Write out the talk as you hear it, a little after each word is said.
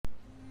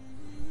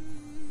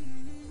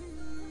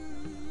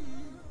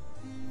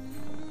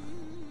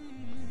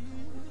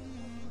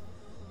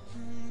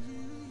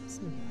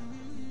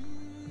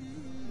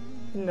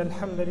إن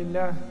الحمد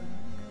لله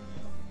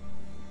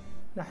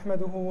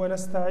نحمده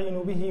ونستعين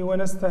به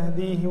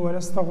ونستهديه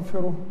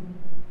ونستغفره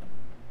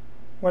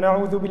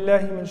ونعوذ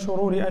بالله من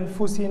شرور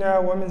أنفسنا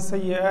ومن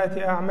سيئات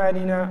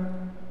أعمالنا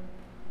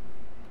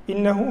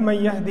إنه من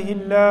يهده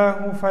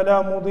الله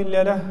فلا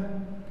مضل له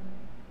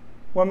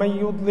ومن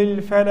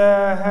يضلل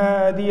فلا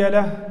هادي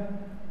له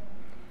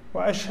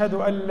وأشهد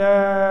أن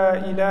لا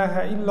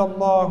إله إلا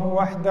الله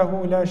وحده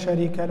لا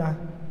شريك له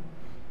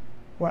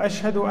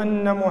وأشهد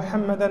أن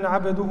محمدًا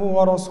عبده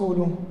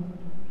ورسوله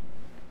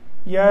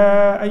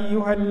يا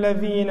أيها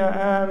الذين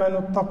آمنوا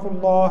اتقوا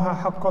الله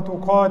حق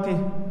تقاته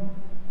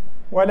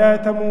ولا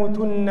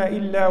تموتن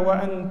إلا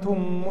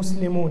وأنتم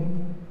مسلمون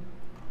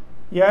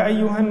يا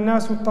أيها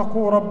الناس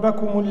اتقوا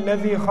ربكم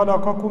الذي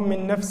خلقكم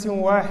من نفس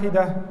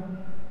واحدة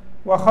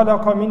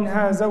وخلق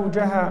منها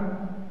زوجها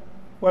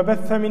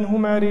وبث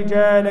منهما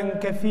رجالا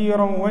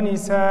كثيرا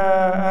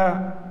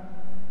ونساء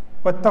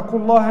واتقوا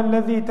الله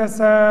الذي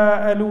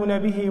تساءلون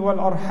به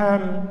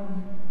والأرحام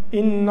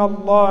إن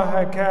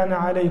الله كان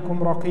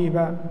عليكم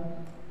رقيبا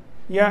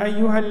يا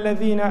أيها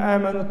الذين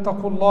آمنوا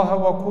اتقوا الله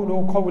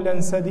وقولوا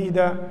قولا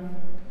سديدا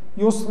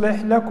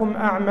يصلح لكم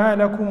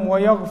أعمالكم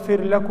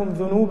ويغفر لكم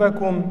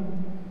ذنوبكم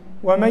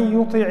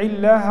ومن يطع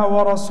الله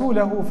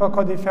ورسوله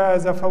فقد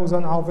فاز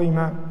فوزا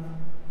عظيما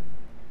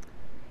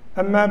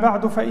أما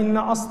بعد فإن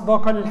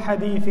أصدق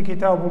الحديث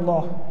كتاب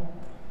الله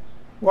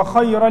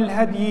وخير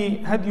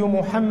الهدي هدي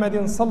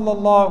محمد صلى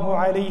الله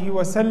عليه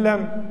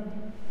وسلم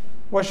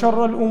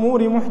وشر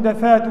الأمور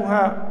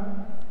محدثاتها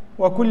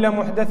وكل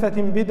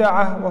محدثة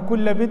بدعة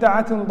وكل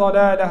بدعة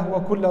ضلالة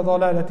وكل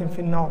ضلالة في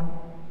النار.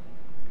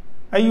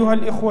 أيها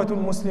الإخوة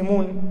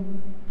المسلمون،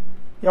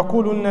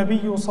 يقول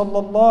النبي صلى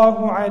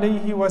الله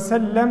عليه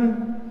وسلم: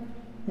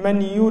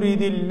 من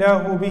يرد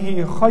الله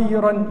به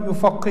خيرا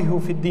يفقهه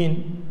في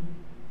الدين.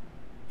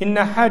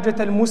 إن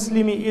حاجة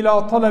المسلم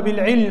إلى طلب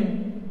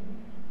العلم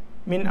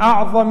من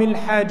أعظم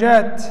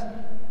الحاجات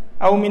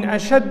أو من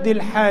أشد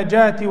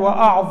الحاجات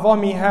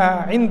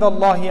وأعظمها عند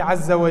الله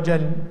عز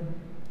وجل،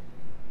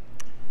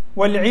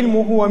 والعلم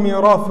هو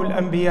ميراث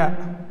الأنبياء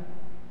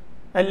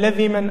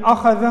الذي من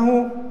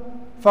أخذه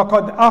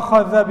فقد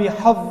أخذ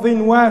بحظ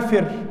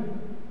وافر،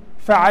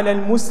 فعلى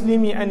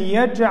المسلم أن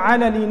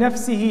يجعل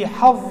لنفسه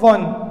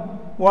حظا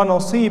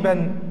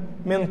ونصيبا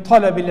من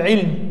طلب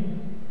العلم.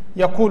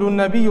 يقول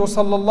النبي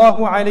صلى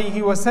الله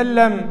عليه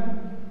وسلم: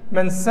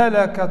 من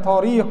سلك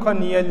طريقا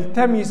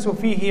يلتمس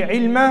فيه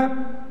علما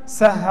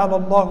سهل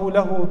الله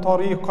له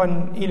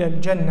طريقا إلى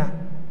الجنة.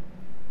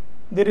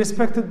 Dear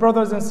respected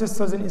brothers and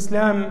sisters in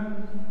Islam,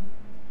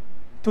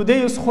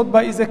 today's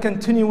khutbah is a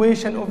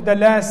continuation of the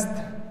last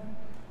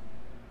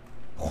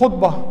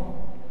khutbah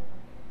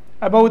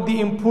about the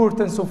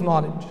importance of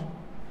knowledge,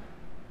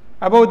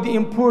 about the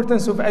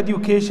importance of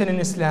education in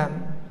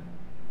Islam.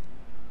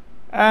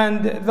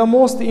 And the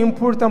most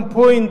important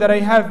point that I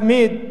have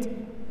made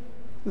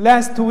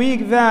last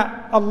week,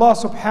 that Allah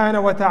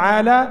subhanahu wa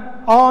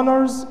ta'ala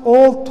honors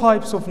all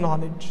types of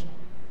knowledge.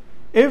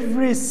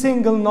 Every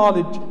single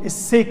knowledge is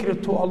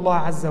sacred to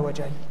Allah Azza wa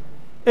Jal.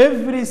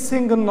 Every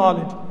single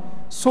knowledge,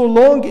 so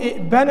long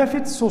it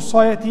benefits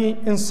society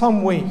in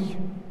some way.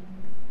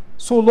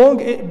 So long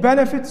it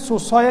benefits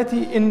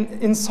society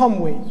in some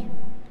way.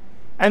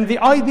 And the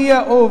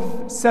idea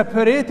of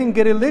separating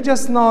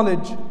religious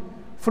knowledge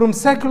from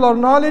secular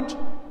knowledge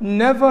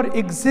never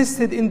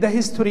existed in the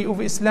history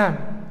of Islam.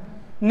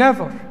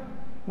 Never.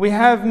 We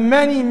have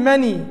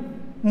many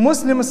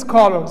Muslim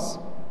scholars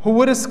who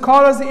were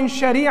scholars in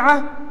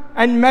Sharia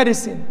and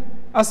medicine,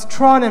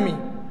 astronomy,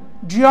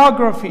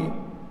 geography,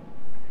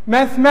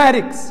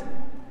 mathematics,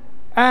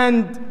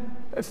 and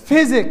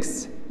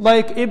physics,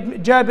 like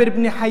Jabir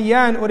ibn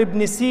Hayyan or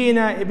Ibn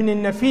Sina, Ibn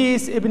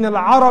al-Nafis, Ibn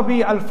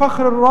al-Arabi,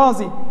 Al-Fakhr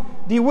al-Razi.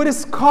 They were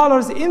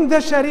scholars in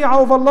the Sharia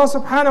of Allah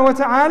subhanahu wa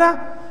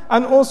ta'ala,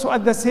 and also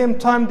at the same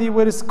time they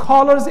were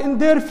scholars in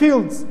their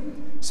fields.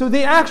 So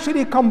they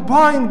actually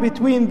combined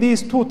between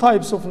these two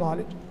types of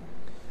knowledge.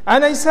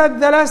 And I said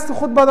the last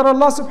khutbah that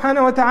Allah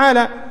subhanahu wa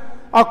ta'ala,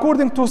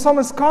 according to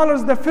some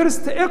scholars, the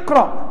first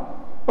iqra,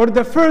 or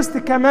the first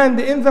command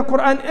in the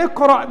Quran,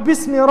 iqra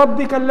bismi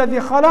rabbika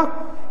alladhi khalaq,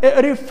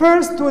 it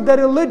refers to the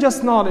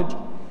religious knowledge.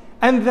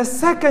 And the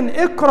second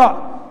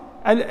iqra,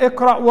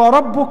 al-iqra wa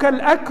rabbuka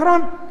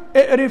al-akram,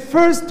 it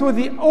refers to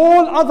the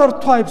all other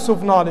types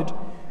of knowledge.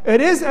 It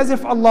is as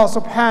if Allah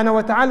subhanahu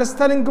wa ta'ala is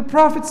telling the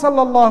Prophet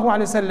sallallahu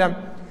alayhi wa sallam,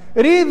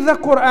 read the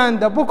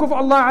Quran, the book of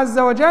Allah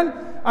Azza wa Jal,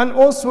 and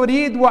also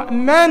read what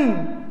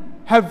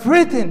men have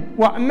written,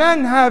 what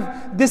men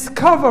have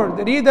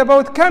discovered. Read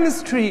about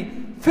chemistry,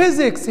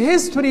 physics,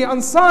 history,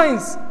 and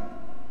science.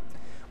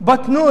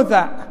 But know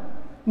that,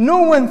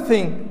 know one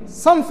thing,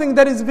 something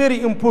that is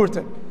very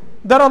important,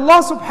 that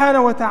Allah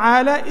subhanahu wa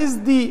ta'ala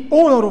is the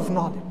owner of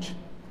knowledge.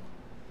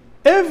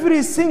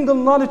 Every single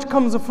knowledge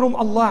comes from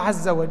Allah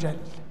Azza wa Jal.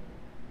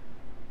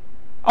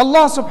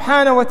 Allah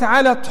subhanahu wa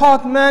ta'ala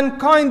taught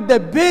mankind the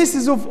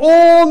basis of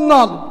all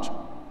knowledge.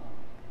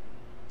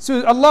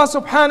 So Allah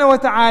subhanahu wa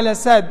ta'ala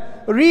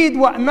said, read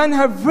what men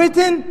have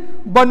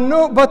written, but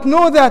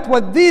know that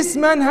what these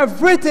men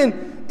have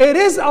written it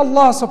is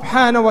Allah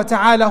subhanahu wa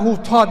ta'ala who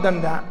taught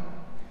them that.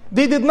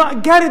 They did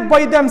not get it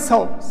by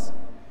themselves.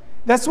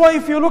 That's why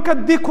if you look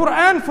at the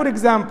Quran, for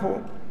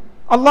example,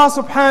 Allah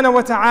subhanahu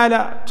wa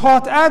ta'ala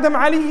taught Adam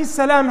alayhi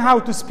salam how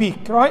to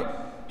speak, right?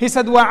 He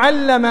said,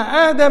 وَعَلَّمَ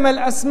آدَمَ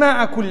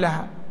الْأَسْمَاءَ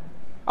كُلَّهَا.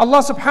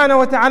 Allah subhanahu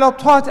wa ta'ala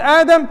taught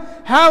Adam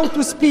how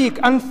to speak.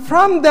 And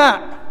from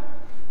that,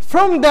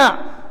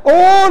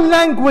 all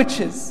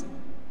languages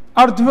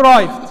are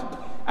derived.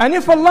 And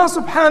if Allah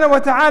subhanahu wa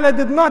ta'ala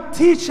did not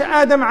teach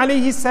Adam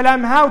alayhi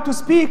salam how to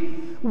speak,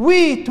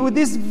 we to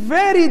this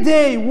very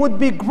day would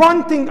be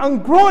grunting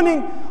and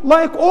groaning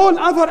like all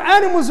other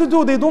animals who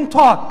do. They don't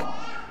talk.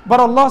 But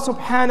Allah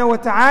subhanahu wa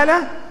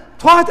ta'ala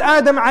taught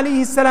Adam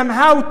alayhi salam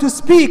how to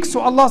speak.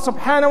 So Allah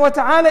subhanahu wa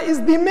ta'ala is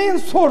the main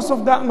source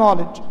of that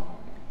knowledge.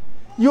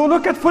 You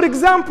look at, for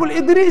example,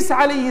 Idris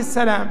alayhi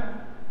salam.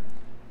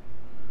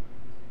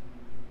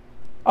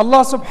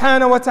 Allah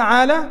subhanahu wa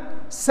ta'ala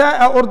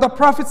or the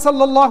Prophet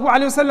sallallahu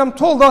alayhi wa sallam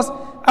told us,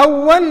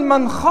 أول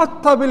من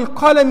خط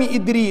بالقلم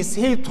إدريس.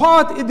 He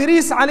taught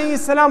Idris alayhi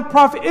salam,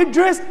 Prophet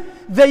Idris,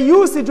 the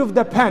usage of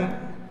the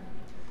pen.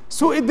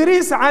 So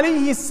Idris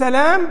alayhi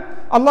salam,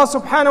 Allah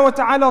subhanahu wa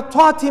ta'ala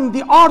taught him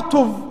the art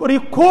of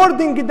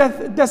recording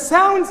the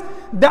sounds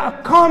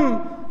that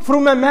come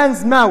from a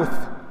man's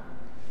mouth.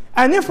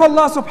 And if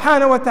Allah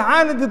subhanahu wa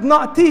ta'ala did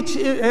not teach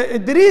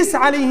Idris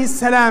alayhi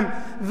salam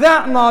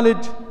that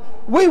knowledge,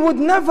 we would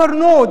never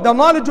know the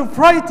knowledge of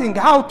writing,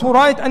 how to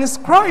write and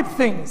scribe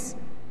things.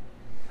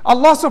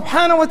 Allah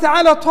subhanahu wa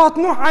ta'ala taught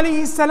Nuh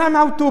alayhi salam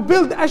how to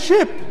build a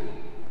ship.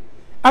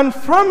 And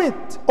from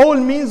it, all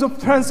means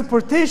of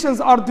transportations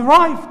are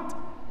derived.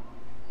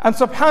 And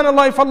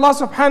subhanAllah, if Allah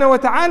subhanahu wa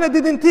ta'ala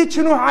didn't teach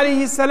Nuh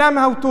alayhi salam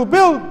how to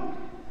build,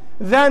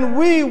 then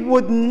we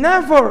would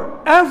never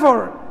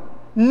ever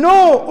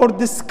know or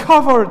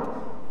discovered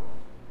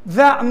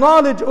that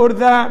knowledge or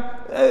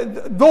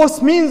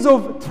those means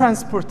of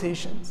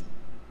transportations.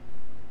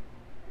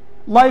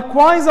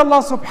 Likewise,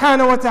 Allah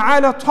subhanahu wa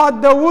ta'ala taught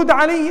Dawood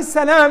alayhi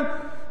salam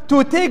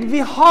to take the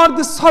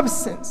hard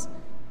substance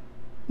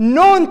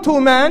known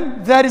to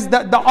man, that is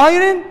the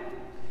iron,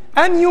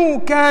 and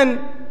you can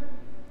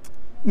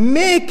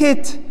make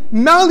it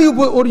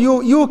malleable, or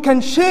you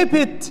can shape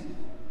it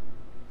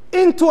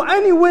into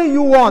any way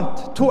you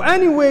want, to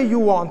any way you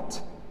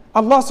want.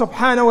 Allah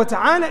subhanahu wa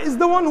ta'ala is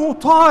the one who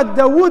taught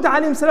Dawood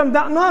alayhi salam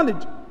that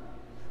knowledge.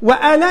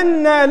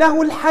 وَأَلَنَّا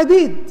لَهُ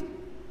الْحَدِيدِ.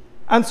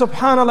 And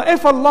subhanAllah,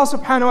 if Allah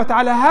subhanahu wa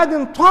ta'ala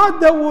hadn't taught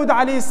Dawood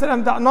alayhi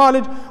salam that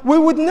knowledge, we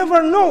would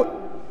never know it,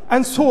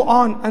 and so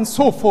on and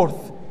so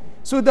forth.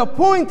 So the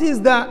point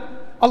is that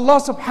Allah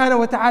subhanahu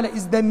wa ta'ala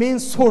is the main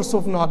source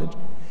of knowledge.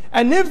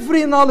 And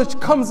every knowledge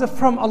comes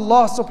from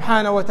Allah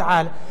subhanahu wa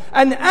ta'ala.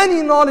 And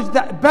any knowledge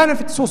that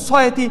benefits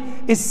society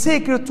is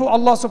sacred to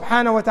Allah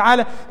subhanahu wa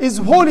ta'ala, is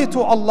holy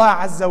to Allah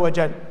azza wa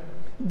jal.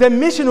 The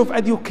mission of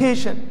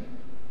education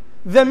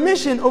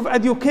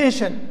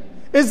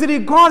is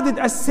regarded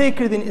as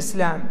sacred in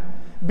Islam,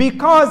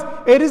 because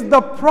it is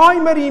the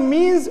primary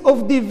means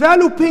of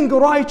developing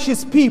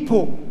righteous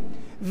people.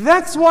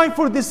 That's why,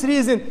 for this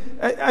reason,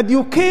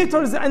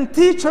 educators and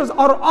teachers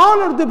are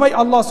honored by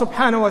Allah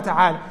subhanahu wa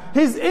ta'ala,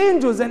 His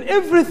angels and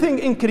everything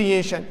in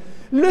creation.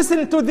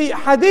 Listen to the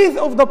hadith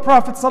of the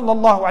Prophet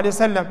sallallahu alaihi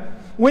wasallam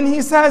when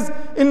he says,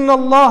 إِنَّ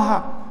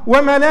اللَّهَ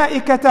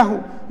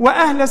وَمَلَائِكَتَهُ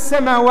وَأَهْلَ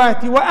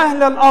السَّمَاوَاتِ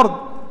وَأَهْلَ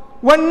الْأَرْضِ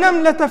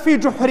وَالنَّمْلَةَ فِي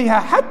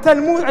جُحْرِهَا حَتَّى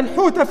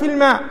الْحُوتَ فِي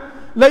الْمَاءِ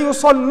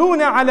لَيُصَلُّونَ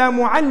عَلَى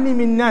مُعَلِّمِ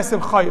النَّاسِ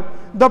الْخَيْرِ.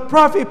 The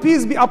Prophet,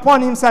 peace be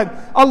upon him, said,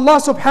 Allah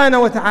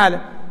subhanahu wa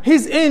ta'ala,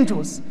 His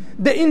angels,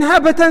 the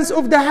inhabitants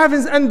of the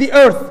heavens and the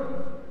earth,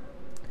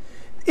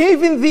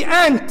 even the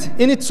ant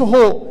in its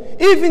hole,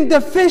 even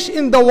the fish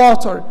in the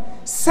water,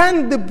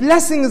 send the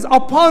blessings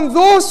upon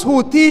those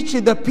who teach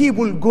the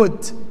people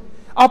good,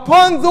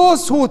 upon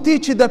those who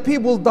teach the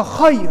people the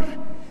khayr,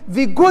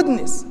 the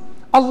goodness.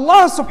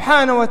 Allah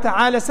subhanahu wa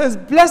ta'ala sends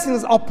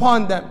blessings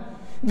upon them.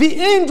 The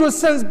angel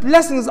sends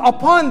blessings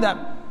upon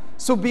them.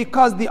 So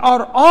because they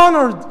are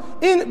honored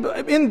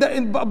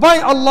by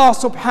Allah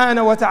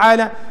subhanahu wa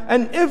ta'ala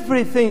and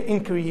everything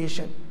in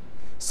creation.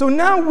 So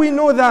now we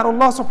know that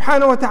Allah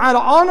subhanahu wa ta'ala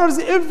honors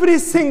every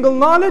single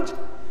knowledge,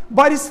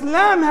 but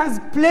Islam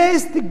has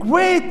placed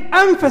great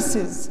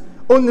emphasis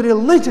on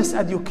religious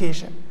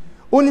education,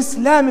 on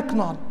Islamic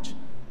knowledge.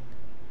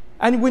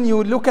 And when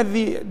you look at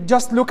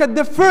just look at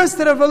the first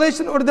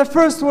revelation or the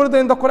first word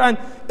in the Quran,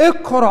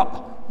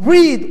 Iqra,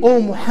 read, O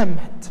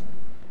Muhammad.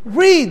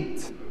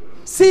 Read,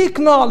 seek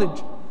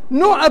knowledge,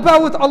 know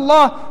about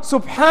Allah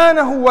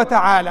subhanahu wa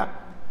ta'ala.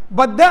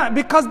 But that,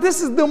 because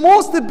this is the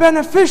most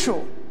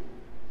beneficial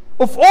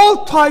of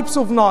all types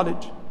of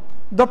knowledge.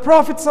 The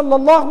Prophet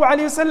sallallahu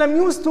alayhi wa sallam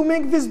used to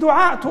make this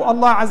dua to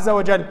Allah azza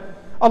wa jal.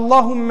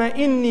 Allahumma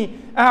inni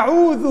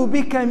a'udhu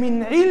bika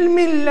min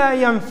ilmin la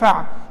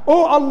yanfa'.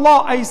 Oh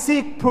Allah, I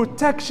seek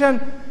protection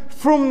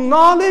from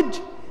knowledge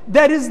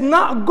that is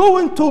not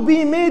going to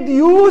be made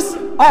use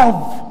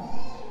of.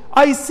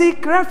 I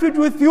seek refuge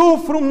with you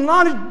from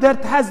knowledge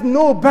that has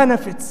no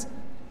benefits.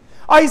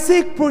 I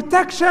seek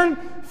protection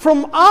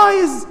from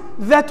eyes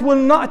that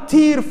will not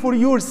tear for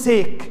your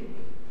sake.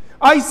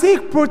 I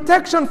seek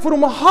protection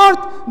from a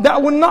heart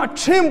that will not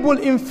tremble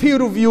in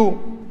fear of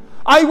you.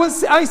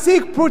 I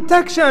seek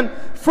protection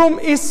from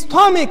a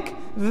stomach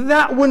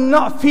that will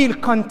not feel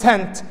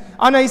content.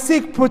 And I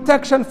seek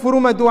protection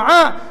from a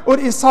dua or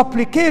a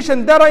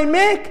supplication that I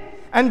make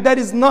and that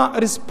is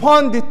not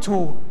responded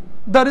to,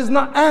 that is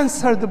not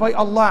answered by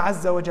Allah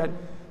Azza wa Jal.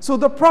 So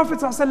the Prophet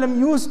ﷺ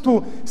used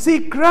to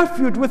seek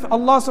refuge with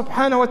Allah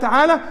subhanahu wa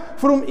ta'ala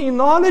from a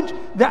knowledge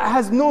that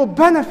has no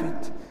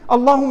benefit.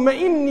 Allahumma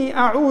inni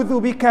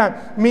a'udhu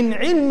bika min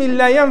ilmin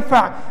la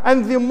yanfa'.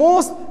 And the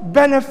most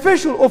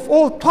beneficial of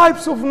all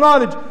types of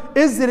knowledge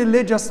is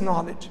religious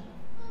knowledge.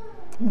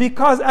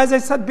 Because as I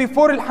said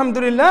before,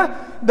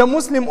 alhamdulillah, the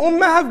Muslim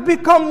ummah have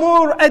become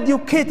more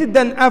educated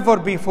than ever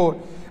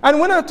before. And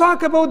when I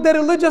talk about the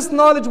religious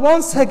knowledge,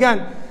 once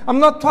again, I'm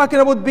not talking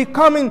about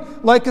becoming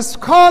like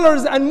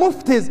scholars and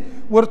muftis.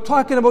 We're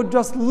talking about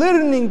just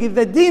learning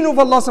the deen of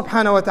Allah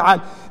subhanahu wa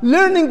ta'ala.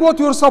 Learning what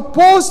you're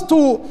supposed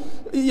to,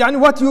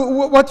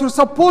 what you're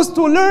supposed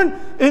to learn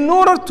in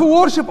order to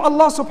worship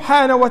Allah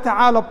subhanahu wa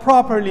ta'ala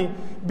properly.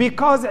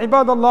 Because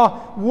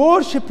ibadallah,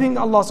 worshipping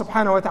Allah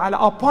subhanahu wa ta'ala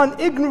upon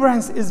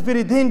ignorance is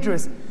very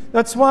dangerous.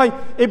 That's why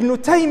Ibn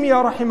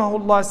Taymiyyah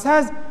rahimahullah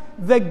says,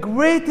 the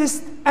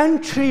greatest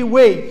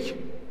entryway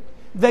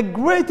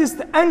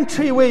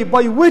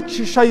by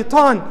which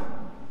shaitan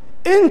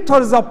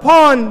enters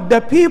upon the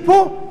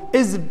people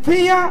is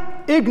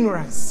via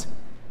ignorance.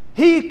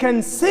 He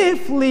can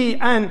safely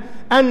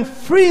and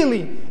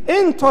freely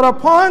enter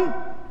upon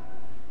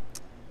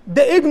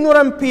the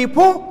ignorant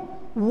people,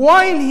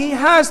 while he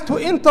has to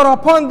enter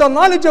upon the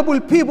knowledgeable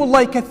people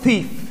like a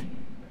thief.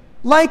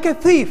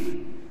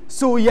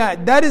 So yeah,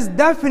 that is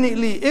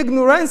definitely,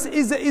 ignorance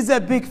is a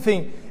big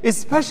thing,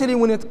 especially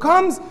when it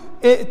comes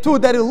to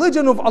the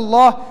religion of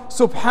Allah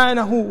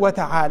subhanahu wa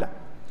ta'ala.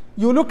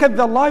 You look at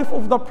the life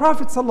of the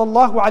Prophet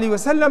sallallahu alaihi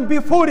wasallam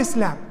before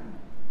Islam.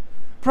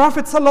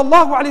 Prophet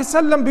sallallahu alaihi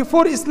wasallam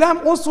before Islam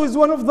also is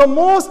one of the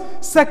most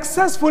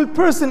successful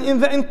person in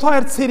the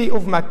entire city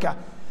of Mecca.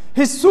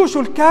 His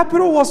social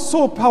capital was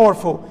so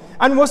powerful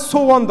and was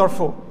so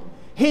wonderful.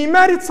 He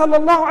married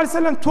sallallahu alaihi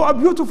wasallam to a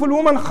beautiful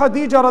woman,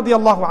 Khadija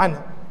radiallahu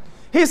anha.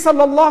 He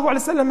sallallahu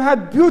alaihi wasallam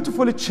had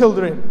beautiful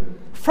children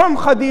from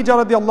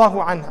Khadija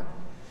radiallahu anha.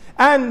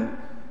 And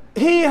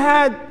he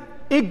had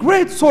a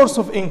great source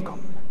of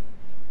income.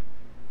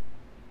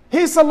 He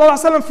sallallahu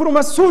alaihi wasallam, from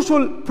a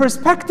social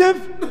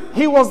perspective,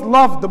 he was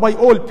loved by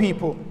all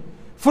people.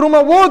 From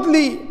a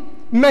worldly,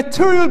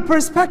 material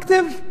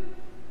perspective,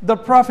 the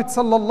Prophet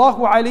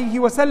sallallahu alaihi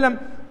wasallam,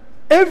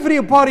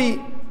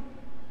 everybody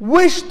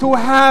wished to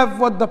have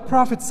what the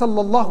Prophet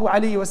sallallahu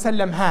alaihi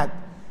wasallam had.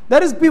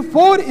 That is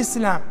before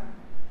Islam,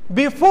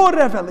 before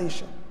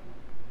revelation.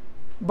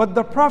 But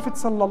the Prophet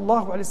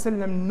sallallahu alaihi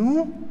wasallam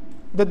knew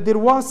that there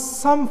was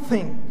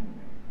something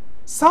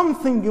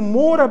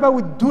more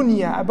about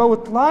dunya,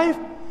 about life,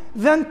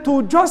 than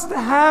to just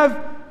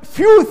have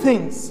few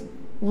things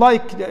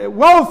like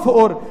wealth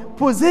or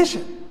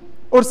position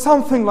or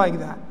something like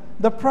that.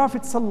 The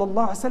Prophet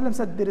ﷺ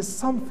said there is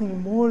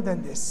something more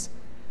than this,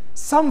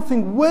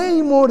 something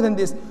way more than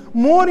this,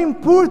 more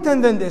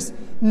important than this,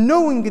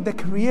 knowing the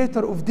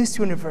creator of this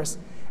universe.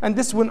 And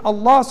this when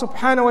Allah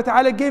subhanahu wa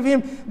ta'ala gave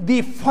him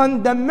the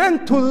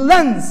fundamental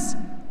lens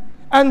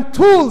and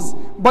tools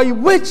by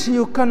which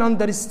you can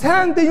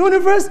understand the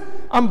universe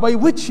and by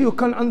which you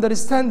can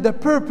understand the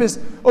purpose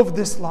of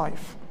this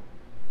life.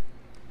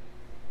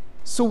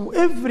 So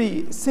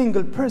every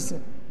single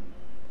person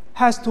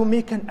has to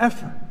make an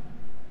effort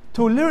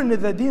to learn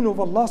the deen of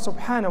Allah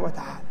subhanahu wa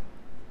ta'ala.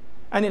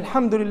 And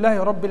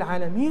alhamdulillah rabbil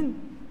alameen,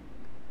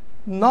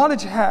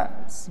 knowledge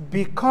has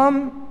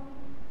become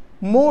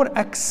more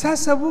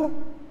accessible,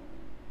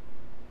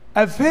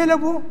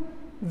 available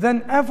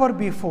than ever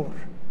before.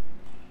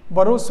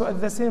 But also at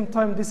the same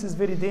time, this is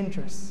very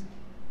dangerous.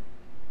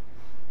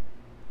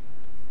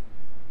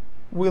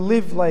 We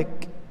live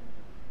like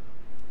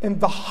in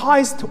the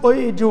highest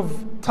age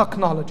of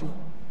technology.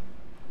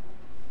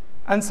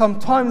 And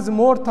sometimes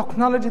more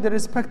technology, the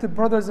respected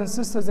brothers and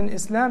sisters in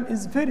Islam,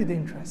 is very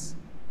dangerous.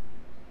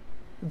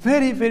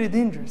 Very, very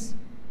dangerous.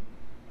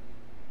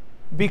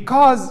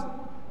 Because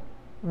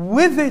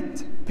with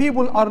it,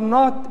 people are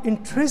not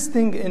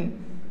interested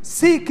in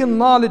seeking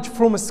knowledge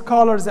from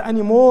scholars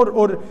anymore,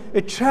 or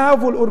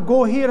travel or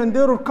go here and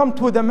there or come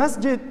to the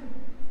masjid.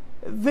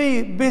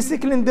 They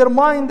basically in their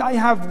mind, I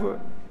have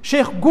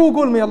Sheikh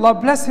Google, may Allah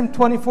bless him,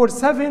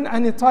 24/7,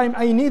 anytime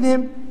I need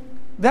him.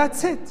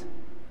 That's it.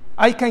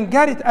 I can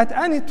get it at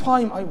any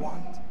time I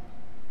want.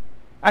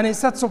 And I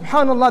said,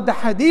 subhanallah, the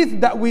hadith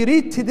that we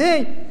read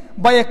today,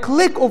 by a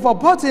click of a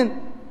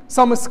button,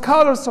 some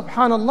scholars,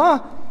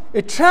 subhanallah,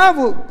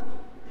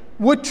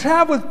 would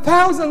travel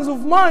thousands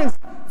of miles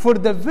for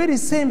the very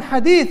same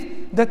hadith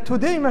that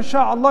today,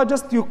 mashallah,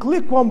 just you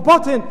click one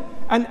button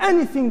and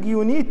anything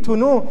you need to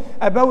know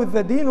about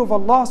the deen of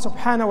Allah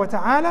subhanahu wa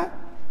ta'ala,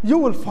 you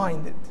will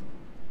find it.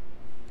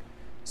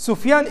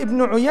 Sufyan ibn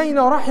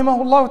Uyayna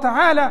rahimahullah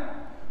ta'ala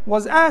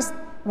was asked,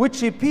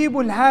 which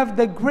people have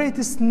the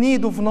greatest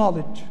need of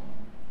knowledge?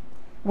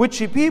 Which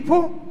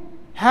people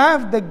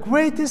have the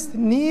greatest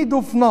need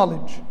of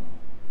knowledge?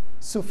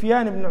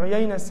 Sufyan ibn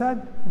Uyayna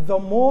said, the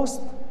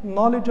most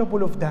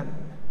knowledgeable of them.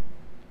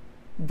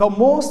 The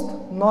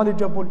most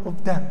knowledgeable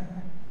of them.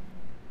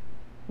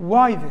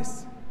 Why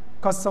this?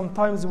 Because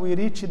sometimes we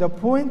reach the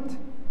point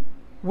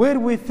where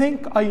we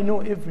think, I know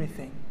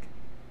everything.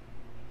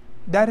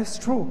 That is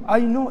true.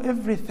 I know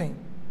everything.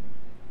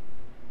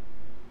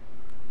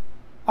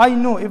 I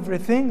know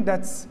everything.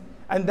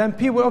 And then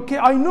people, okay,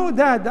 I know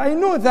that.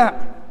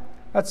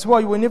 That's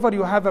why whenever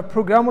you have a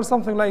program or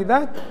something like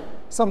that,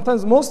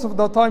 sometimes most of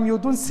the time you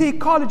don't see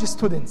college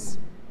students.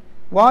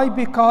 Why?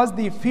 Because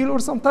they feel, or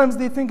sometimes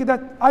they think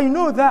that I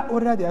know that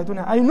already.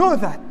 I know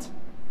that.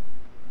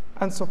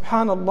 And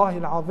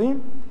subhanallah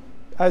al-azim,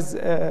 as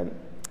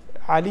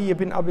Ali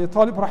ibn Abi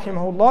Talib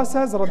rahimahullah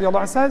says,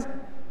 radiyallahu anhu says,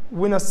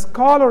 when a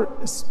scholar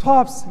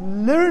stops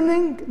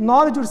learning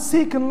knowledge or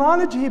seeking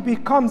knowledge, he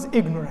becomes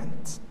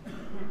ignorant.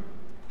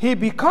 He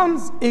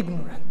becomes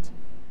ignorant.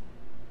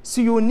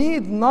 So you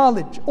need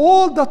knowledge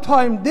all the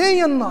time, day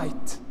and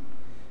night.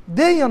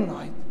 Day and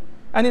night.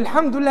 And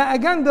alhamdulillah,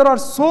 again, there are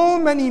so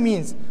many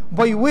means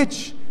by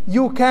which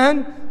you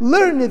can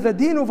learn the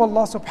deen of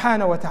Allah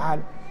subhanahu wa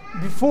ta'ala.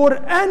 Before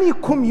any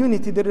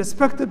community, the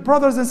respected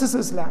brothers and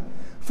sisters in Islam,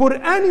 for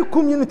any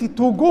community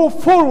to go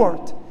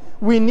forward,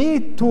 we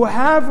need to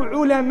have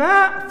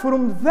ulama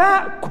from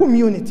that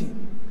community.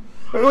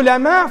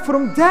 Ulama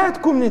from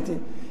that community.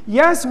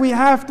 Yes, we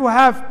have to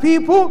have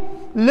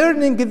people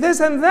learning this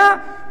and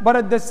that, but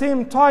at the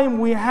same time,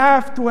 we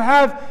have to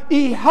have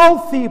a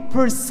healthy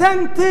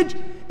percentage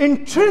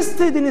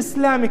interested in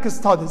Islamic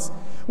studies.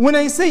 When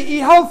I say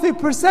a healthy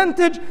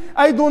percentage,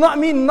 I do not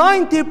mean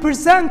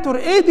 90% or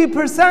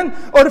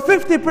 80% or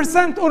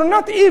 50% or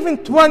not even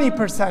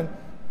 20%.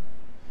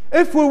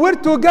 If we were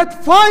to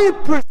get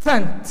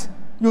 5%,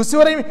 you see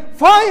what I mean?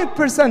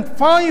 5%,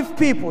 5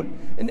 people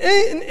in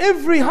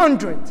every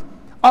 100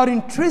 are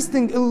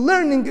interested in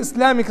learning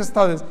Islamic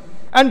studies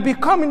and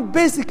becoming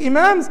basic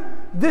imams.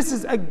 This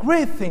is a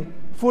great thing.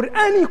 For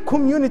any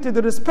community,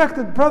 the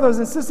respected brothers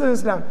and sisters in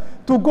Islam,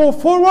 to go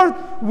forward,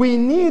 we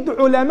need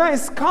ulama,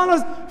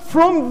 scholars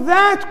from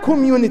that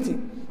community.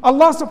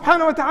 Allah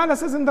subhanahu wa ta'ala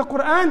says in the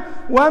Quran,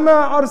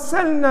 وَمَا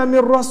أَرْسَلْنَا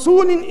مِن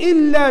رَسُولٍ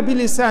إِلَّا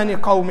بِلِسَانِ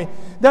قَوْمِهِ.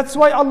 That's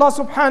why Allah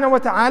subhanahu wa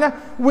ta'ala,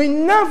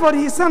 whenever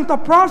He sent a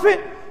prophet,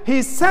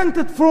 He sent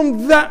it from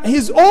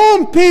His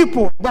own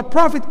people. The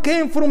prophet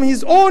came from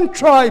his own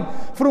tribe,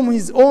 from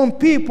his own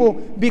people,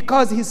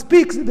 because he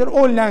speaks their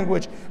own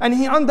language and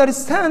he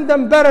understands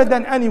them better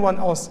than anyone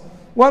else.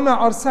 وَمَا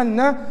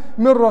أَرْسَلْنَا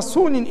مِن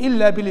رَسُولٍ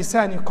إِلَّا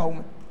بِلِسَانِ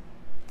قَوْمٍ.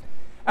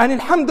 And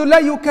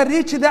alhamdulillah, you can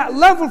reach that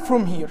level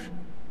from here.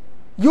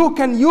 You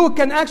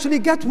can actually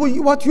get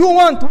what you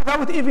want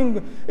without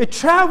even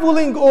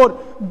traveling or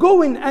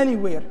going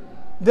anywhere.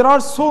 There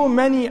are so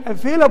many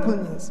available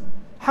means.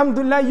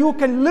 Alhamdulillah, you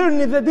can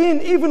learn the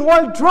deen even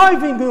while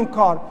driving your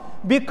car.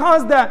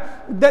 Because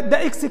the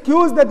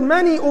excuse that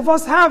many of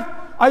us have,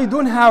 I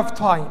don't have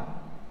time.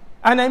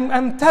 And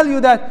I'm telling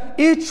you that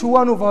each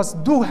one of us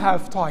do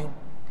have time.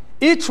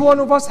 Each one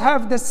of us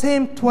have the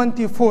same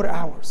 24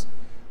 hours.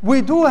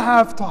 We do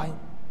have time.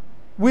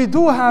 We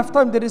do have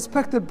time, the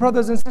respected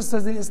brothers and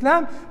sisters in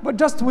Islam, but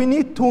just we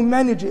need to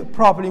manage it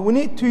properly. We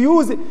need to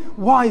use it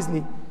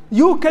wisely.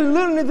 You can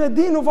learn the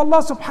deen of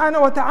Allah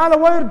subhanahu wa ta'ala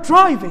while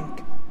driving.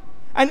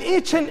 And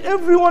each and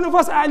every one of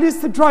us at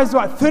least drives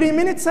 30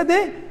 minutes a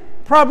day?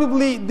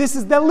 Probably this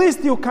is the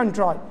least you can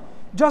drive.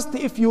 Just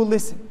if you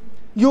listen.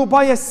 You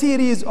buy a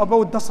series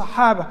about the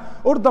Sahaba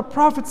or the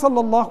Prophet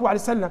sallallahu alaihi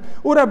wasallam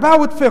or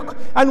about fiqh,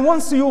 and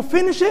once you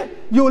finish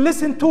it, you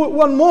listen to it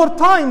one more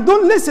time.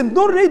 Don't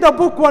read a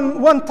book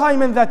one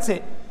time and that's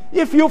it.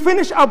 If you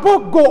finish a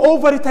book, go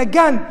over it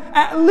again.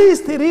 At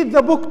least read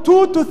the book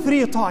 2 to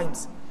 3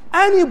 times.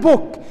 Any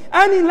book,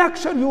 any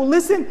lecture you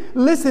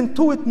listen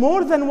to it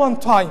more than one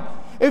time.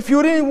 If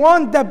you really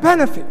want the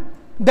benefit,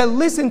 then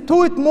listen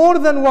to it more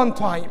than one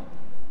time.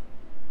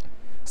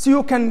 So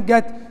you can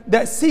get the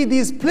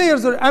CDs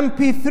players or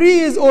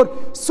MP3s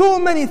or so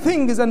many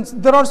things, and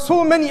there are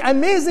so many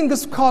amazing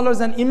scholars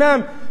and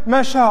imam,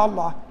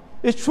 mashallah.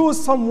 It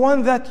shows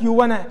someone that you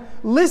want to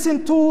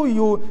listen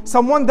to,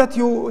 someone that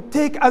you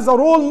take as a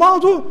role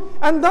model,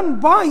 and then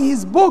buy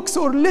his books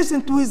or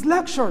listen to his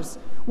lectures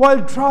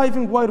while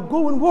driving, while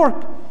going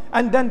work.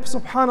 And then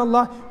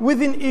subhanallah,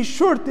 within a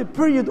short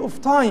period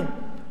of time,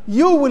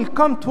 you will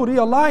come to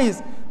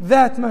realize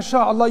that,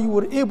 mashallah, you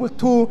were able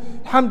to,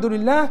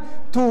 alhamdulillah,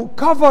 to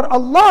cover a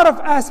lot of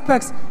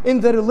aspects in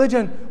the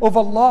religion of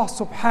Allah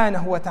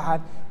subhanahu wa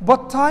ta'ala.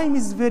 But time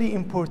is very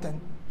important.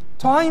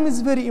 Time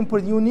is very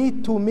important. You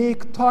need to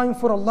make time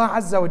for Allah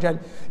Azza wa Jal.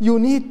 You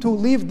need to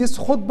leave this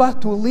khutbah,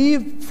 to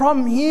leave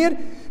from here,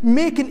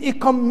 making a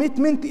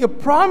commitment, a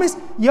promise.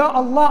 Ya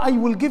Allah, I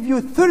will give you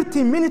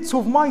 30 minutes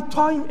of my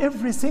time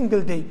every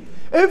single day.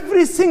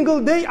 Every single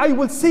day I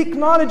will seek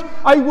knowledge.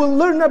 I will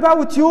learn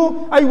about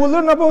you. I will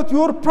learn about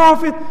your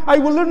prophet. I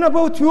will learn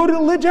about your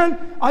religion.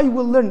 I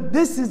will learn.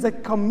 This is a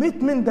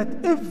commitment that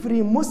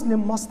every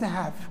Muslim must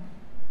have.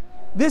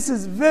 This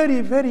is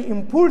very, very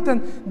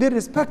important, dear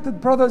respected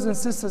brothers and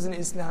sisters in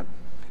Islam.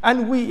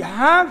 And we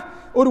have,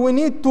 or we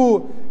need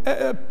to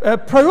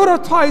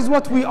prioritize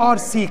what we are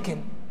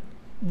seeking.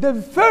 The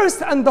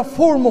first and the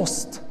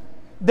foremost,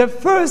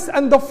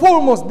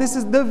 this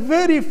is the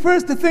very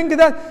first thing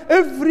that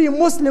every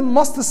Muslim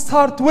must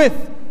start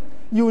with.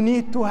 You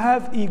need to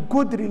have a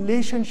good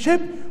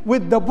relationship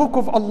with the book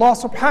of Allah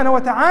subhanahu wa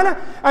ta'ala.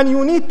 And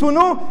you need to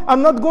know,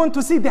 I'm not going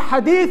to see the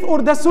hadith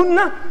or the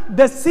sunnah,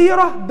 the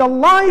seerah, the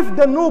life,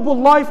 the noble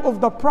life of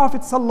the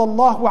Prophet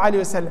sallallahu alayhi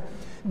wasallam.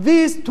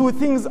 These two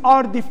things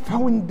are the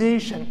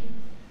foundation.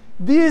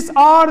 These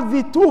are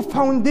the two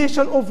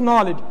foundations of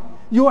knowledge.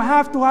 You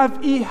have to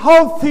have a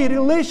healthy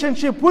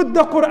relationship with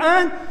the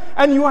Quran,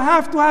 and you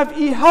have to have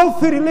a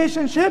healthy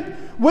relationship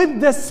with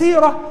the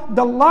seerah,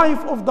 the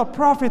life of the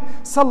Prophet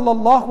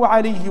sallallahu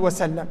alaihi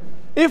wasallam.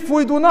 If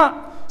we do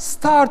not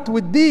start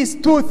with these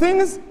two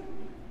things,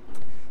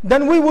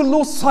 then we will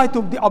lose sight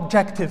of the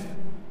objective.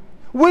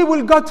 We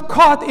will get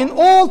caught in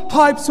all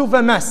types of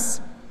a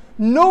mess.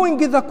 Knowing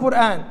the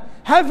Quran,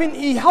 having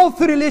a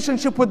healthy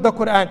relationship with the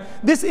Quran.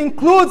 This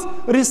includes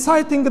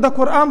reciting the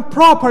Quran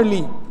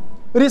properly.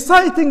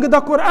 Reciting the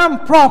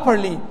Quran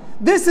properly.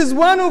 This is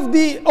one of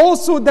the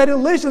also the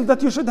relations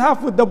that you should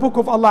have with the book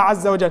of Allah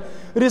Azza wa Jal.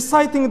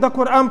 Reciting the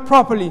Quran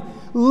properly.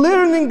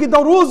 Learning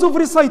the rules of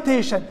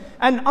recitation.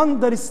 And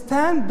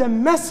understand the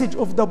message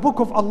of the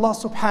book of Allah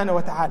subhanahu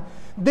wa ta'ala.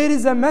 There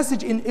is a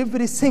message in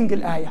every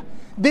single ayah.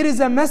 There is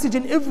a message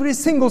in every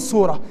single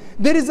surah.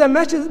 There is a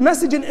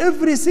message in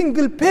every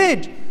single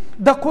page.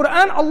 The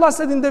Quran, Allah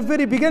said in the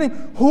very beginning,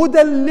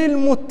 هُدًى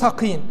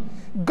لِلْمُتَّقِينَ.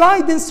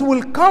 Guidance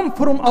will come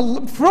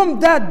from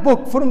that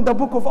book, from the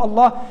book of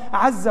Allah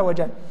Azza wa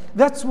Jal.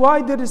 That's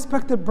why, the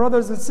respected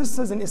brothers and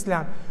sisters in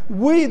Islam,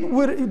 we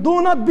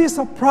do not be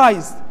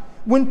surprised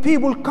when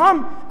people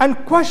come and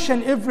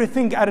question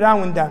everything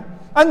around them.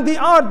 And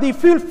they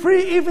feel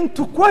free even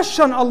to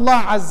question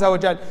Allah Azza wa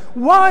Jal.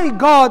 Why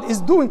God is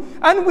doing.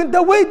 And with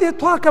the way they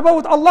talk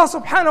about Allah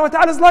subhanahu wa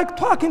ta'ala is like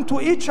talking to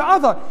each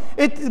other.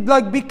 It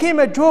like became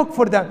a joke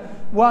for them.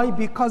 Why?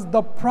 Because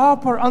the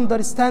proper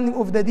understanding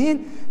of the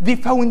deen, the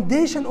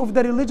foundation of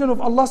the religion of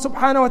Allah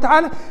subhanahu wa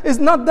ta'ala is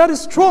not that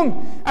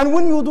strong. And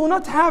when you do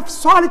not have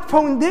solid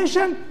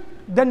foundation,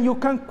 then you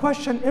can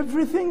question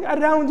everything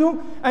around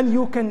you, and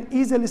you can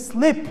easily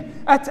slip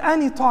at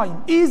any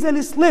time.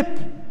 Easily slip.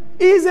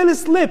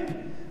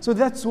 So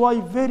that's why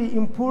very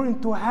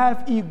important to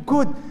have a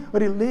good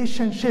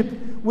relationship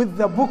with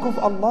the book of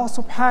Allah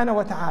subhanahu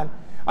wa ta'ala.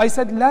 I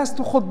said last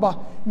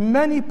khutbah,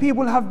 many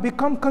people have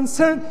become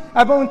concerned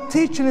about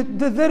teaching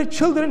their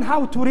children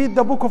how to read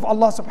the book of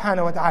Allah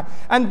subhanahu wa ta'ala.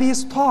 And they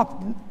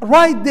stop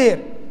right there.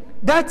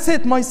 That's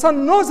it. My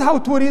son knows how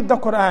to read the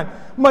Quran.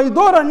 My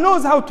daughter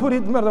knows how to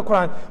read the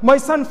Quran. My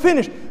son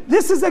finished.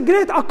 This is a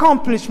great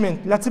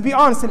accomplishment. Let's be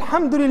honest.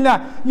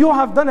 Alhamdulillah, you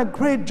have done a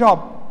great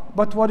job.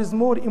 But what is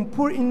more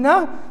important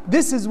now,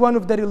 this is one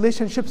of the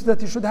relationships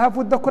that you should have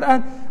with the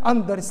Quran.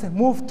 Understand,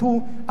 move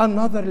to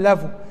another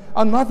level,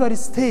 another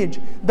stage.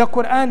 The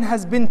Quran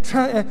has been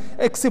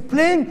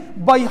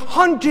explained by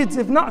hundreds,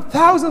 if not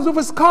thousands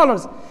of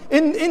scholars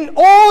in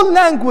all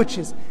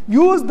languages.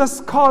 Use the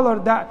scholar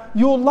that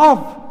you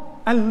love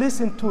and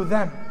listen to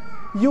them.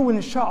 You,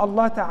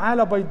 insha'Allah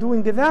ta'ala, by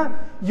doing that,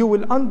 you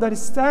will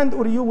understand,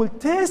 or you will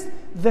taste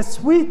the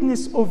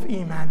sweetness of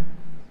Iman.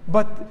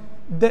 But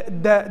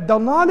the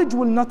knowledge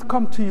will not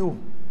come to you.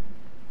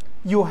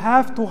 You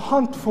have to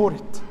hunt for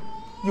it.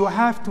 You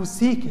have to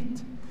seek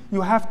it.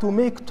 You have to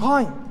make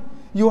time.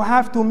 You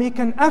have to make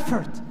an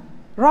effort.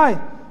 Right?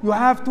 You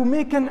have to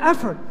make an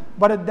effort.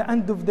 But at the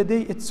end of the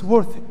day, it's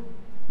worth it.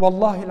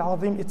 Wallahi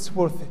al-azim, it's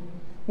worth it.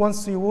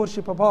 Once you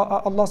worship Allah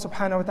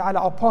subhanahu wa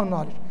ta'ala upon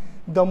knowledge,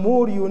 the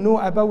more you know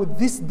about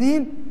this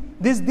deen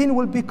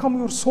will become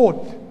your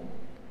soul.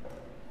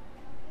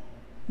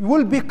 It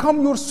will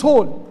become your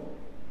soul.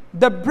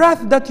 The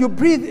breath that you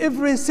breathe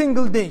every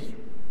single day,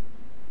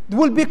 it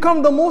will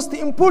become the most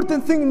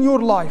important thing in your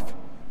life.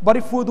 But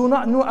if we do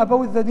not know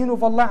about the deen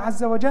of Allah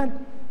Azza wa Jal,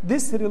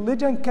 this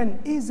religion can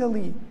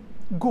easily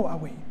go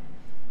away.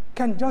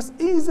 Can just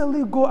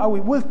easily go away.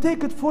 We'll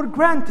take it for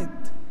granted.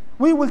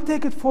 We will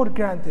take it for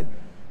granted.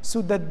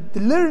 So that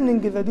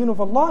learning the deen of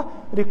Allah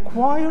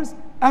requires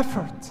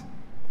effort.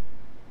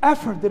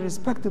 Effort, the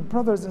respected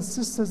brothers and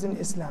sisters in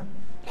Islam.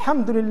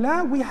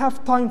 Alhamdulillah, we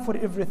have time for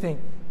everything,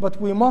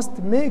 but we must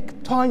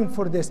make time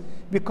for this,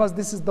 because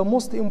this is the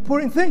most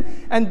important thing,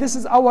 and this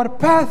is our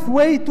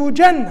pathway to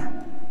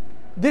Jannah.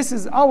 This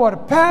is our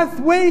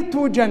pathway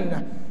to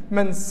Jannah.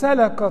 من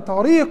سلك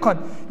طريقا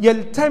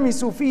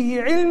يلتمس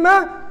فيه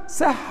علما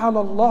سهل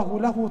الله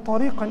له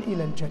طريقا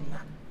إلى الجنة.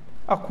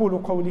 أقول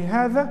قولي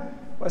هذا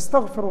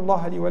وأستغفر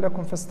الله لي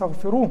ولكم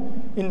فاستغفروه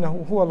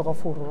إنه هو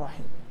الغفور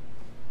الرحيم.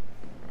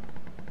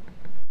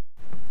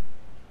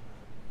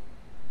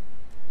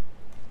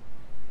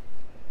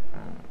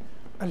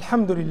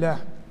 الحمد لله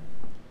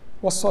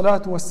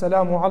والصلاة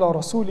والسلام على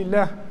رسول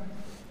الله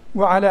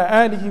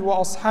وعلى آله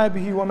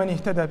وأصحابه ومن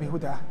اهتدى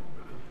بهداه.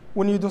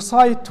 When you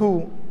decide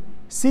to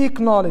seek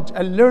knowledge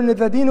and learn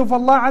the deen of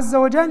Allah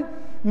Azza wa Jal,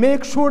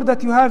 make sure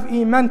that you have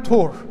a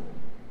mentor,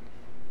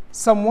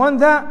 someone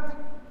that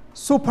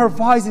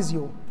supervises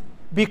you.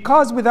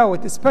 Because without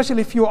it,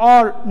 especially if you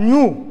are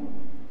new,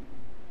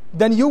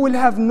 then you will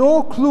have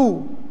no clue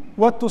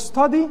what to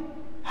study,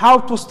 how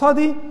to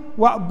study,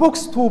 what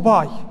books to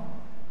buy.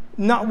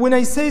 Now, when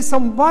I say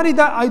somebody,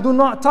 that I do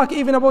not talk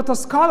even about a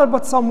scholar,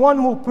 but someone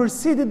who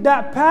preceded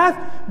that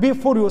path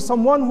before you,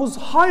 someone who's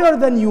higher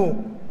than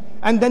you.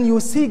 And then you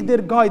seek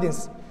their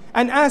guidance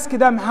and ask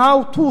them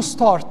how to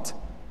start.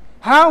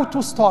 How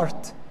to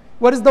start.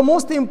 What is the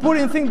most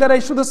important thing that I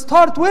should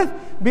start with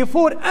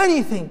before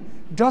anything?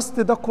 Just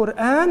the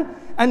Quran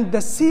and the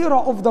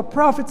seerah of the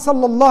Prophet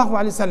sallallahu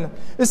alaihi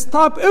wasallam.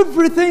 Stop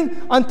everything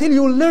until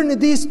you learn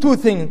these two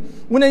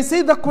things. When I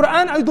say the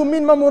Quran, I don't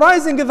mean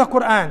memorizing the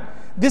Quran.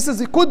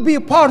 It could be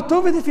part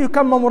of it. If you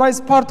can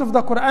memorize part of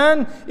the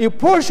Quran, a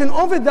portion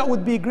of it, that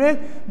would be great.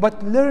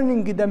 But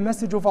learning the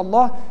message of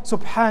Allah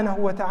subhanahu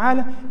wa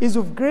ta'ala is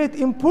of great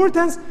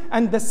importance.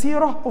 And the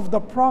seerah of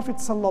the Prophet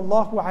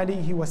sallallahu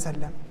alaihi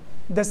wasallam.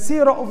 The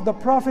seerah of the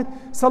Prophet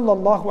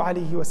sallallahu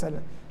alaihi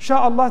wasallam.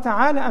 Insha'Allah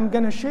ta'ala, I'm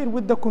going to share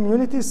with the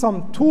community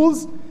some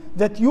tools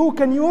that you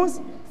can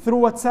use through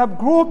WhatsApp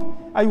group.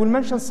 I will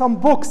mention some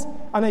books,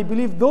 and I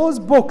believe those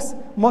books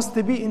must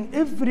be in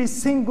every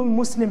single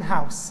Muslim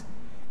house.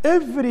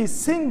 Every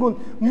single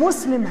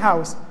Muslim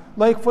house.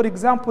 Like for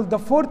example, the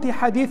 40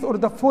 hadith or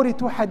the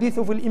 42 hadith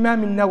of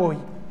Imam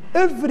al-Nawawi.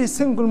 Every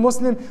single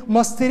Muslim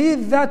must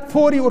read that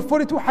 40 or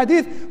 42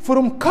 hadith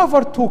from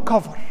cover to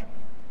cover.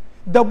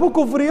 The book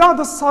of Riyadh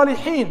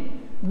al-Salihin.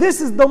 This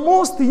is the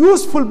most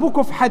useful book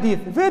of hadith.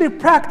 Very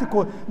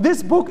practical.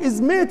 This book is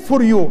made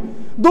for you.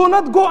 Do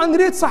not go and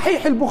read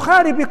Sahih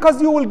al-Bukhari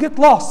because you will get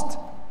lost.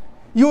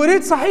 You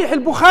read Sahih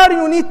al-Bukhari,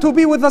 you need to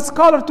be with a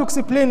scholar to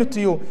explain it to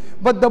you.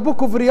 But the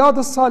book of Riyadh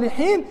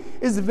al-Salihin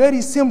is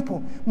very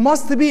simple.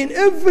 Must be in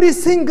every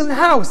single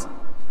house.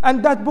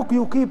 And that book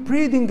you keep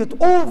reading it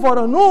over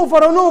and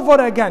over and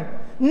over again.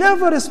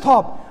 Never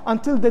stop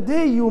until the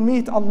day you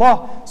meet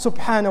Allah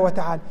subhanahu wa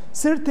ta'ala.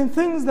 Certain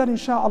things that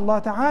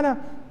insha'Allah ta'ala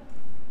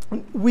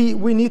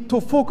we need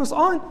to focus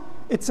on.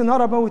 It's not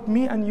about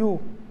me and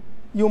you.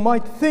 You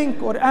might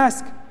think or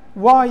ask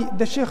why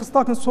the Shaykh is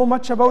talking so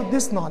much about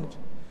this knowledge.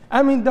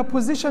 I'm in the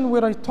position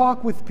where I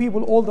talk with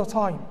people all the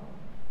time.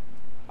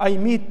 I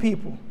meet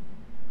people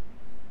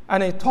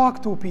and I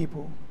talk to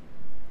people.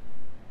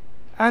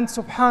 And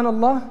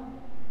subhanallah,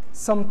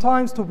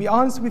 sometimes, to be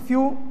honest with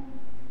you,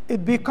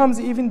 it becomes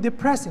even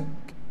depressing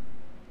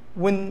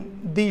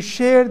when they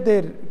share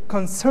their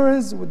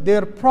concerns,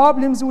 their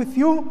problems with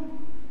you.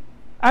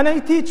 And I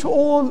teach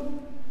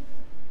all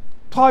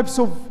types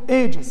of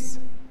ages.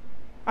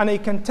 And I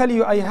can tell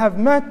you, I have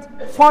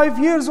met 5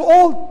 years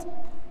old.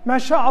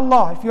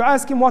 MashaAllah, if you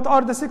ask him what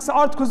are the 6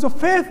 articles of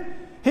faith,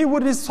 he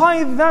would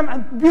recite them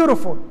and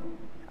beautiful.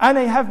 And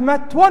I have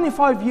met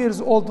 25 years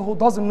old who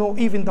doesn't know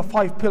even the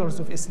 5 pillars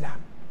of Islam.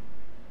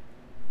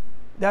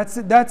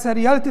 That's a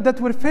reality that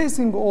we're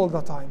facing all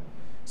the time.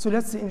 So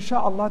let's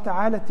insha'Allah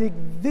ta'ala take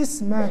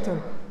this matter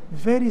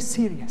very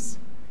serious.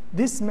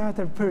 This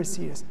matter very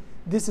serious.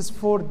 This is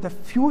for the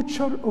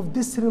future of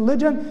this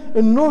religion.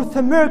 In North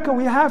America,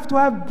 we have to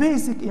have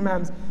basic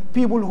imams.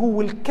 People who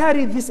will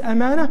carry this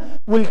amana,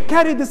 will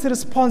carry this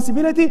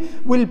responsibility,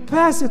 will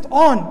pass it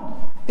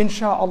on,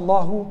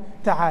 insha'Allah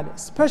ta'ala,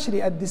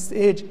 especially at this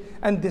age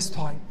and this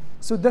time.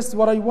 So that's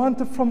what I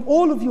want from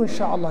all of you,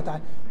 insha'Allah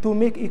ta'ala, to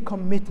make a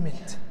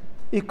commitment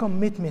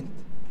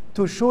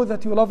to show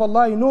that you love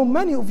Allah. I know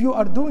many of you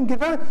are doing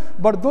it,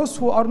 but those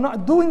who are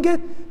not doing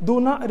it, do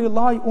not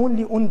rely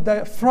only on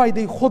the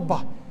Friday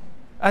khutbah.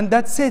 And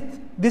that's it.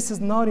 This is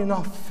not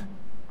enough.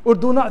 Or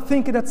do not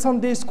think that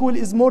Sunday school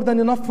is more than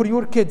enough for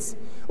your kids.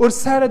 Or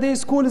Saturday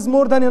school is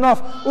more than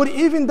enough. Or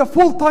even the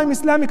full-time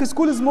Islamic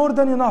school is more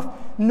than enough.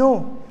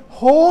 No.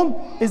 Home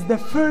is the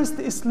first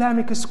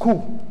Islamic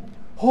school.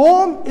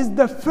 Home is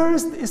the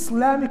first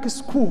Islamic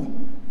school.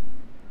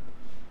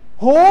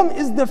 Home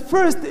is the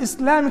first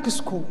Islamic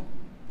school.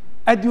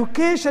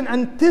 Education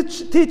and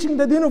teaching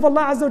the deen of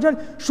Allah Azza wa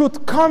Jal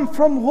should come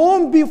from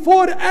home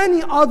before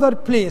any other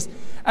place.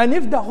 And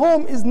if the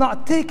home is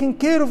not taking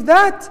care of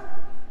that,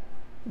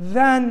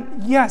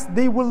 then yes,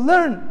 they will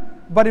learn.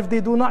 But if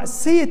they do not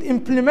see it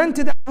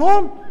implemented at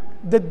home,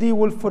 that they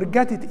will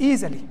forget it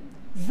easily.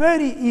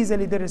 Very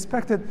easily, the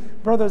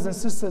respected brothers and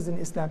sisters in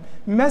Islam.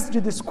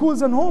 Masjid,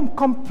 schools and home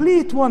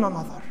complete one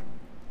another.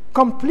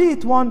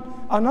 Complete one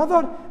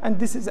another. And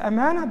this is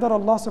amana that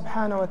Allah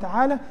subhanahu wa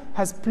ta'ala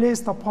has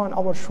placed upon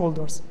our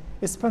shoulders.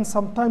 Spend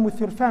some time with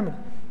your family.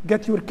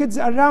 Get your kids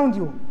around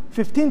you.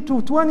 15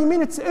 to 20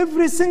 minutes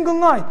every single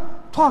night.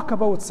 Talk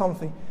about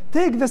something.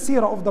 Take the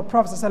seerah of the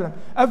Prophet ﷺ,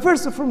 a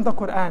verse from the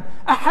Quran,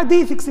 a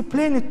hadith,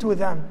 explain it to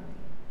them.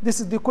 This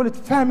is, they call it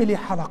family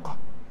halaqah.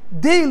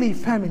 Daily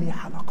family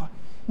halaqah.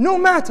 No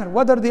matter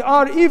whether they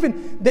are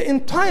even the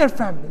entire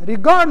family,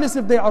 regardless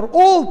if they are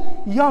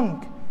old,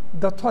 young,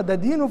 the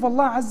deen of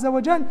Allah Azza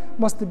wa Jal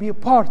must be a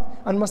part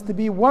and must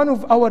be one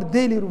of our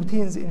daily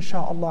routines,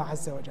 insha'Allah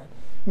Azza wa Jal.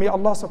 May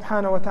Allah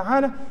subhanahu wa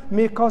ta'ala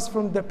make us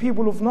from the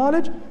people of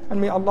knowledge, and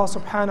may Allah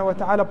subhanahu wa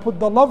ta'ala put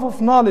the love of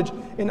knowledge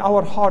in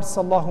our hearts.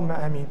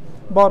 Allahumma ameen.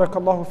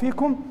 Barakallahu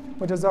feekum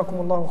wa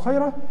jazakumullahu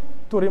khaira.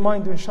 To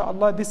remind you,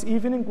 insha'Allah, this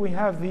evening we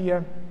have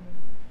the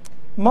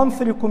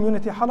monthly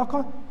community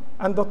halaqah,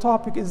 and the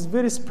topic is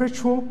very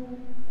spiritual.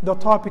 The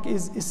topic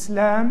is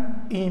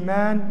Islam,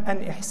 Iman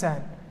and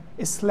Ihsan.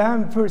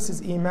 Islam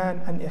versus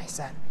Iman and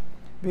Ihsan.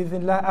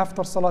 Bismillah,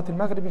 after Salat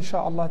al-Maghrib,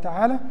 insha'Allah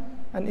ta'ala,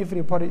 and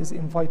everybody is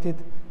invited.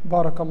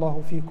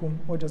 Barakallahu feekum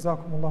wa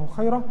jazakumullahu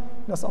khaira.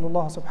 نسأل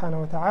الله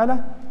سبحانه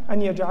وتعالى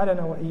أن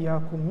يجعلنا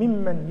وإياكم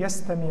ممن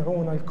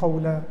يستمعون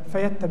القول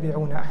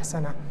فيتبعون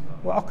أحسنه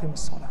وأقم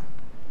الصلاة.